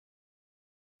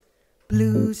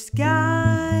Blue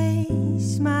sky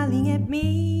smiling at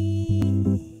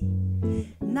me,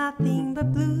 nothing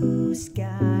but blue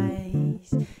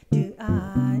skies do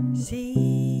I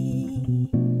see.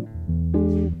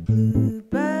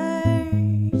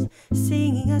 Bluebirds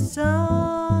singing a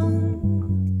song,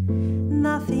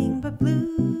 nothing but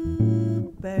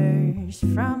bluebirds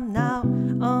from now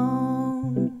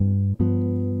on.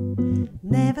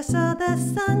 Never saw the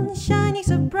sun shining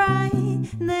so bright,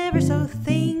 never saw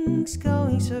things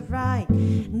going so right,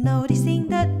 noticing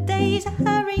that days are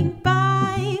hurrying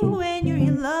by. When you're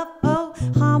in love, oh,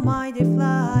 how might they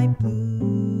fly.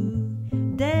 Blue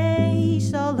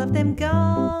days, all of them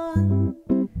gone,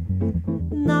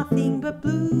 nothing but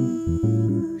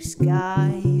blue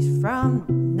skies from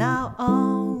now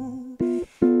on.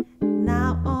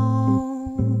 Now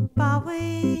on,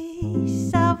 Bowie,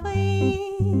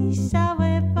 Sowie,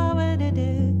 Sowie, Bowie,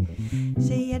 do.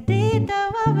 See, I did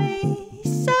the Bowie,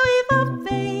 Sowie,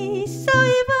 Bowie,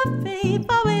 Sowie, Bowie,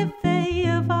 Bowie,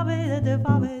 Bowie, Bowie, do,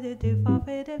 Bowie, do,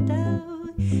 Bowie, do.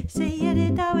 See, I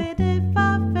did the Bowie, do,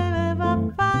 Bowie,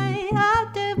 Bowie, I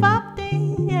do,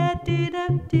 Bowie, I do, do,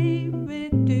 do,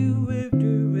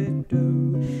 do, do.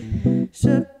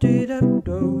 So, do, do,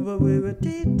 do, we were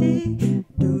did,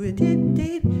 do it,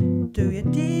 did, do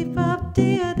it, did, pop,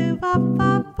 do, do, pop,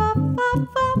 pop, pop, pop,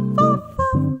 pop, pop, pop,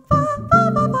 pop, pop,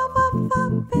 pop,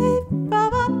 pop,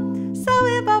 pop, pop, so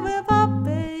we pop, pop,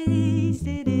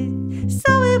 did it,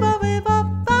 so we pop, pop,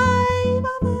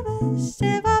 pop,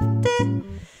 say pop,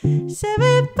 say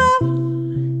we pop,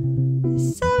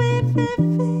 so we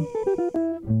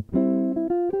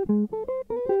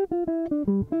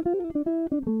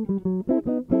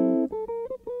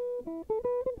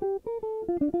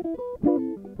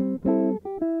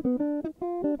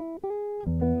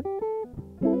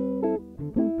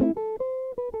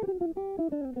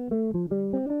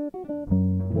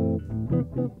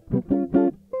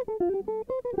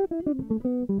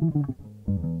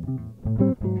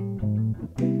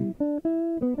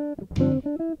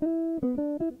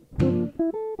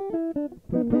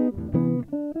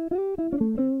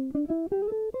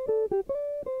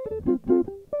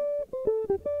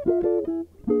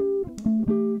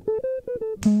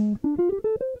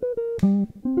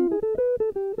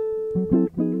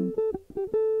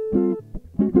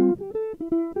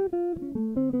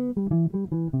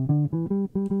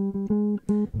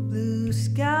Blue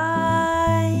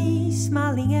sky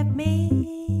smiling at me,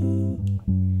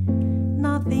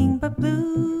 nothing but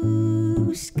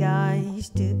blue skies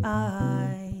do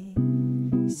I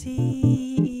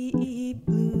see.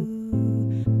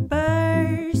 Blue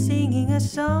birds singing a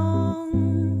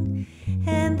song,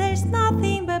 and there's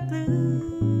nothing but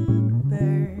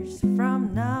bluebirds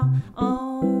from now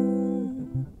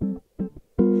on.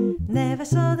 Never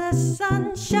saw the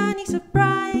sun shining so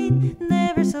bright,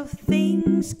 never saw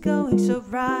things going so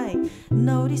right,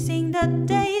 noticing that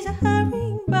days are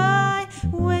hurrying by.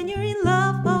 When you're in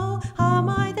love, oh,